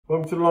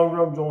Welcome to the Long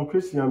Run, Joel and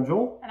Christy. I'm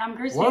Joel. And I'm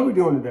Christy. What are we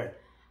doing today?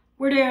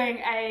 We're doing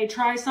a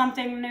try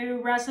something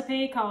new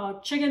recipe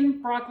called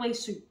chicken broccoli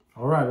soup.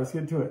 All right, let's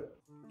get to it.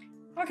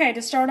 Okay,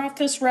 to start off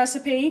this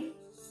recipe,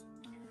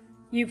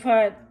 you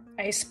put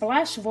a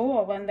splash of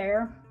oil in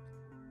there.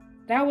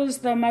 That was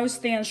the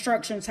most the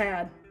instructions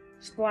had.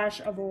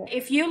 Splash of oil.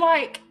 If you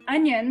like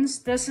onions,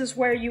 this is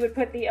where you would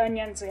put the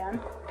onions in.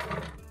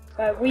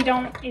 But we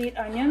don't eat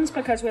onions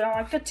because we don't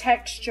like the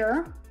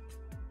texture.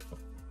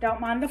 Don't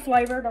mind the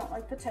flavor, don't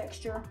like the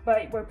texture.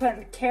 But we're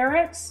putting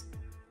carrots,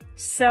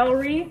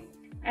 celery,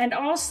 and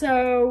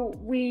also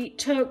we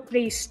took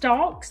the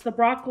stalks, the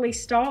broccoli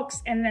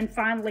stalks, and then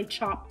finally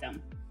chopped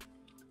them.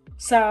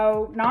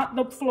 So not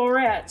the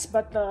florets,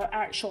 but the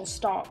actual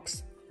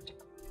stalks.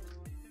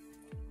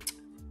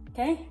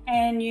 Okay,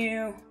 and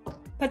you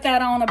put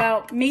that on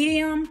about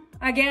medium,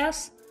 I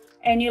guess,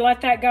 and you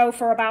let that go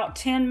for about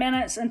 10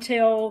 minutes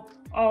until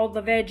all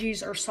the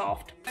veggies are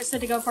soft. I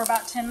said to go for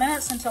about 10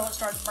 minutes until it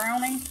starts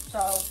browning, so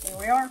here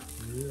we are.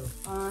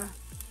 Yeah.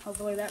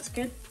 Hopefully that's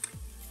good.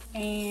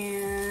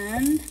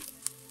 And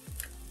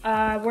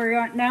now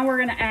we're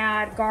gonna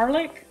add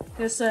garlic.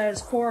 This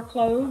is 4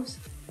 cloves.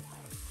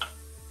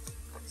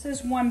 This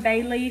is 1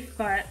 bay leaf,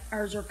 but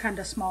ours are kind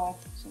of small,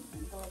 so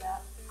we're gonna go with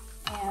that.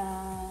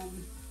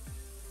 And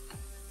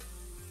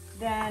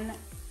then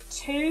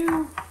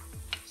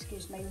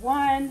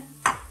 1,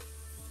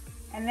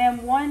 and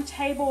then 1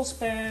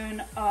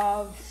 tablespoon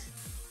of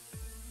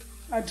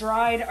a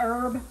dried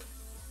herb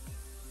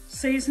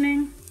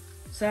seasoning.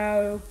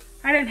 So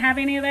I didn't have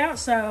any of that,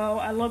 so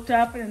I looked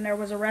up and there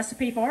was a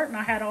recipe for it and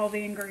I had all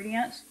the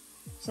ingredients.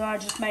 So I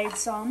just made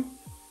some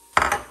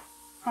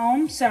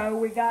home. So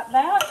we got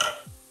that.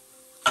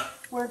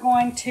 We're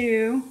going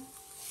to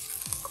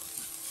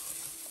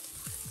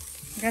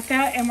get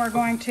that and we're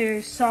going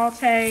to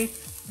saute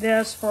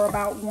this for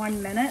about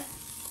 1 minute.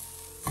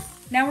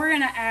 Now we're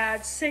going to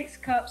add 6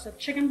 cups of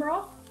chicken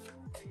broth.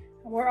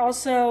 We're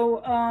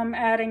also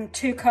adding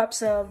 2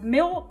 cups of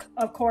milk.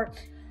 Of course,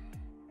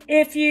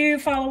 if you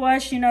follow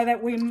us, you know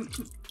that we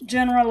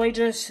generally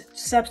just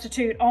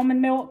substitute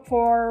almond milk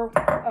for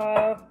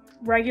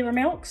regular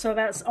milk. So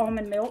that's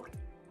almond milk.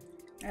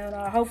 And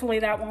hopefully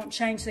that won't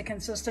change the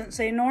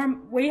consistency.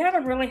 We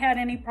haven't really had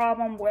any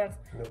problem with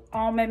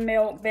almond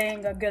milk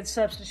being a good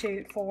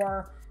substitute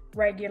for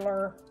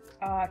regular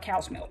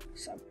cow's milk.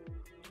 So.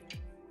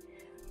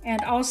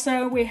 And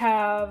also we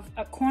have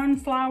a corn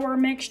flour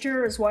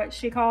mixture is what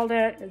she called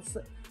it. I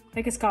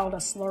think it's called a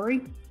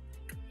slurry.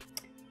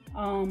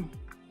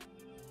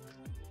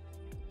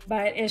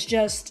 But it's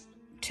just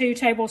 2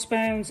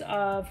 tablespoons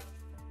of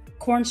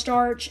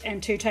cornstarch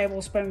and 2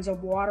 tablespoons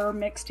of water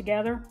mixed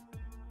together.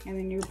 And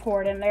then you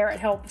pour it in there.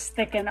 It helps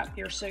thicken up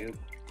your soup.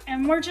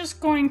 And we're just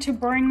going to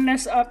bring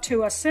this up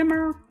to a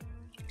simmer.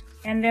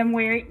 And then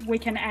we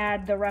can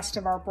add the rest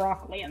of our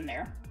broccoli in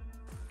there.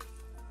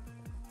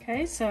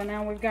 Okay, so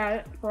now we've got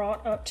it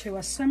brought up to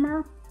a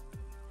simmer.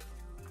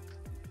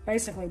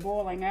 Basically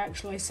boiling,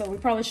 actually, so we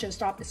probably should have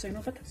stopped it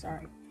sooner, but that's all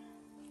right.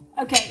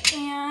 Okay,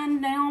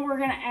 and now we're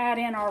going to add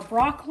in our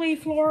broccoli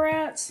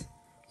florets.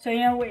 So, you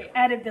know, we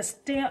added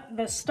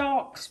the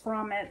stalks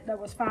from it that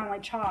was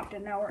finally chopped,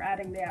 and now we're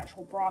adding the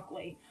actual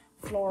broccoli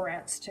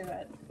florets to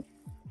it.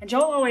 And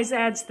Joel always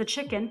adds the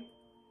chicken.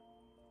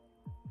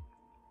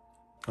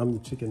 I'm the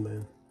chicken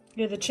man.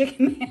 You're the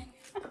chicken man.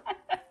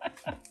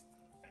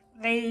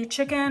 The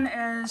chicken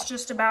is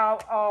just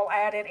about all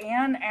added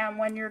in, and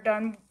when you're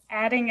done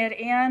adding it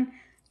in,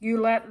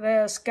 you let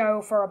this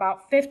go for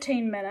about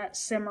 15 minutes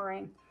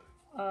simmering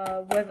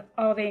with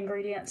all the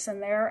ingredients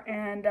in there,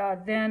 and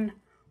then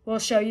we'll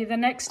show you the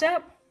next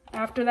step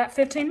after that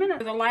 15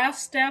 minutes. The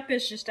last step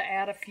is just to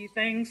add a few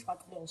things like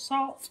a little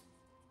salt,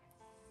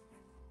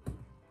 a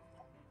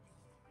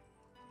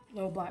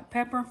little black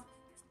pepper,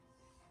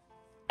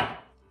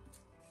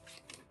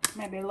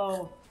 maybe a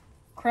little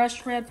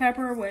crushed red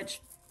pepper,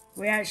 which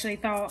we actually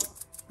thought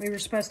we were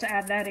supposed to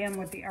add that in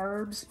with the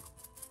herbs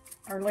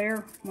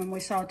earlier when we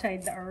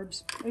sauteed the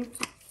herbs. Oops.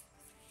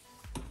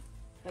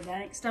 But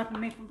that ain't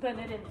stopping me from putting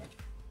it in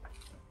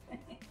there.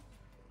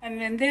 And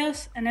then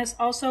this, and it's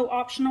also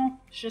optional,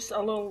 it's just a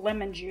little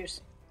lemon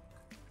juice.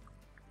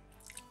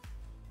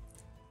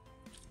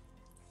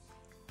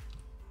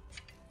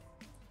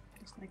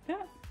 Just like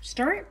that.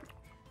 Stir it,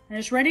 and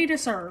it's ready to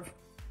serve.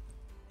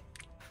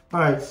 All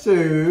right,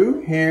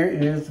 so here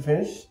is the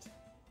finished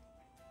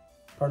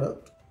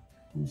product.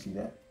 Can you see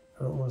that?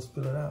 I don't want to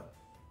spill it out.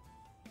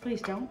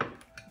 Please don't.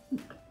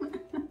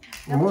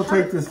 And we'll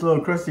take this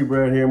little crusty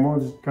bread here and we'll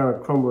just kind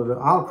of crumble it up.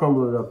 I'll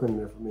crumble it up in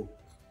there for me.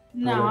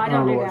 No, I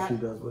don't do that. I don't know what she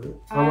does with it.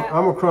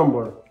 I'm a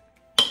crumbler.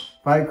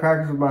 If I eat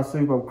crackers with my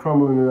soup, I'm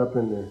crumbling it up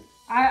in there.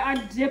 I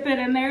dip it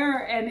in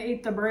there and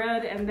eat the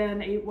bread and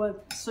then eat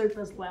what soup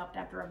is left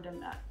after I've done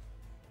that.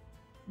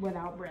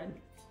 Without bread.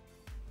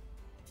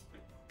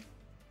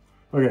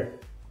 Okay.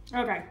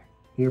 Okay.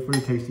 Here,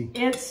 pretty tasty.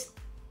 It's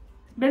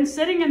been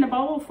sitting in the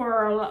bowl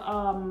for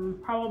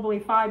probably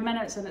 5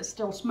 minutes and it's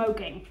still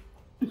smoking.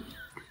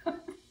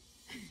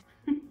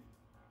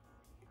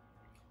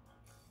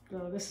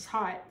 So this is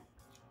hot.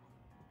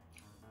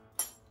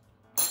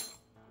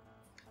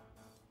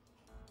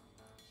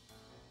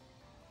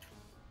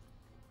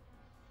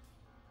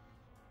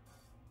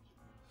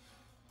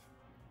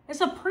 It's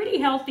a pretty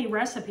healthy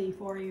recipe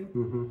for you.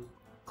 Mm-hmm.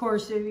 Of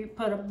course, if you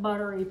put a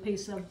buttery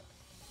piece of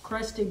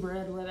crusty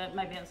bread with it,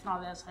 maybe it's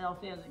not as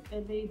healthy as it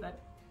could be, but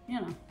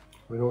you know.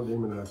 We don't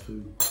demonize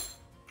food.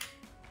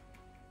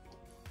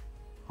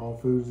 All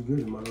food is good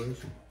in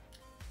moderation.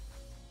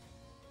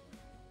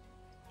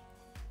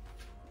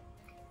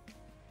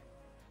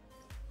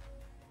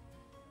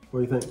 What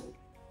do you think?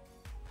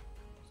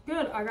 It's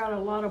good. I got a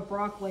lot of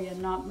broccoli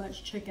and not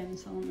much chicken,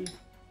 so let me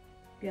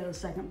get a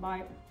second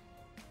bite.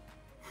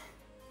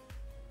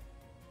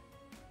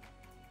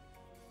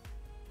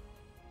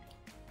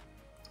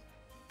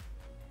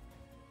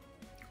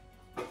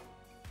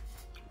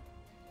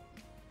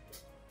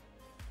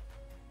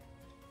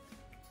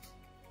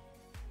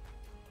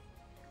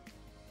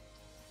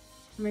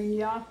 I mean,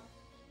 yeah,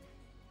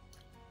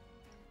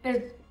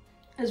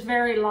 it's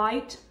very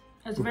light.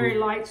 It's very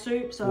light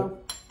soup, so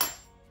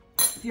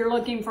if you're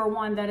looking for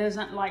one that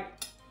isn't like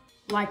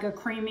a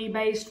creamy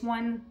based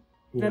one,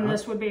 then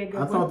this would be a good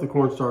one. I thought the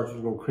cornstarch was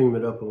going to cream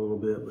it up a little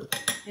bit, but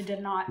it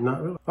did not.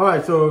 Not really. All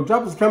right, so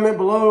drop us a comment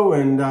below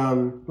and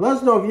let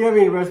us know if you have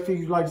any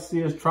recipes you'd like to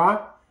see us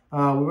try.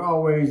 We're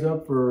always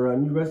up for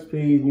new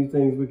recipes, new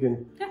things we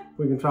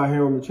can try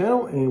here on the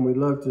channel, and we'd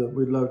love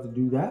to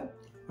do that.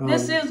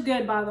 This is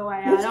good, by the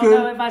way. I don't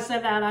know if I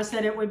said that. I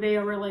said it would be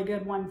a really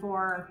good one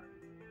for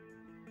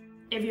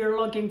if you're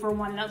looking for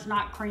one that's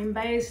not cream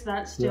based,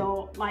 that's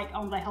still like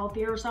on the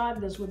healthier side.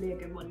 This would be a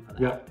good one for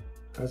that. Yeah,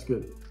 that's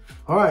good.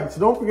 All right, so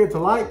don't forget to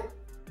like,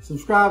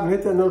 subscribe, and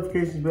hit that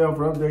notifications bell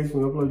for updates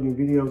when we upload new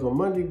videos on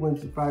Monday,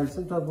 Wednesday, Friday,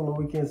 sometimes on the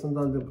weekend,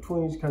 sometimes in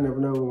between. You just kind of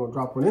never know. We're going to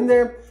drop one in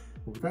there.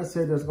 With that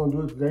said, that's going to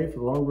do it today. For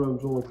the long run,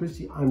 Joel and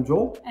Christy, I'm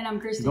Joel. And I'm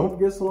Christy. Don't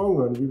forget the long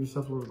run. Give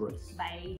yourself a little grace. Bye.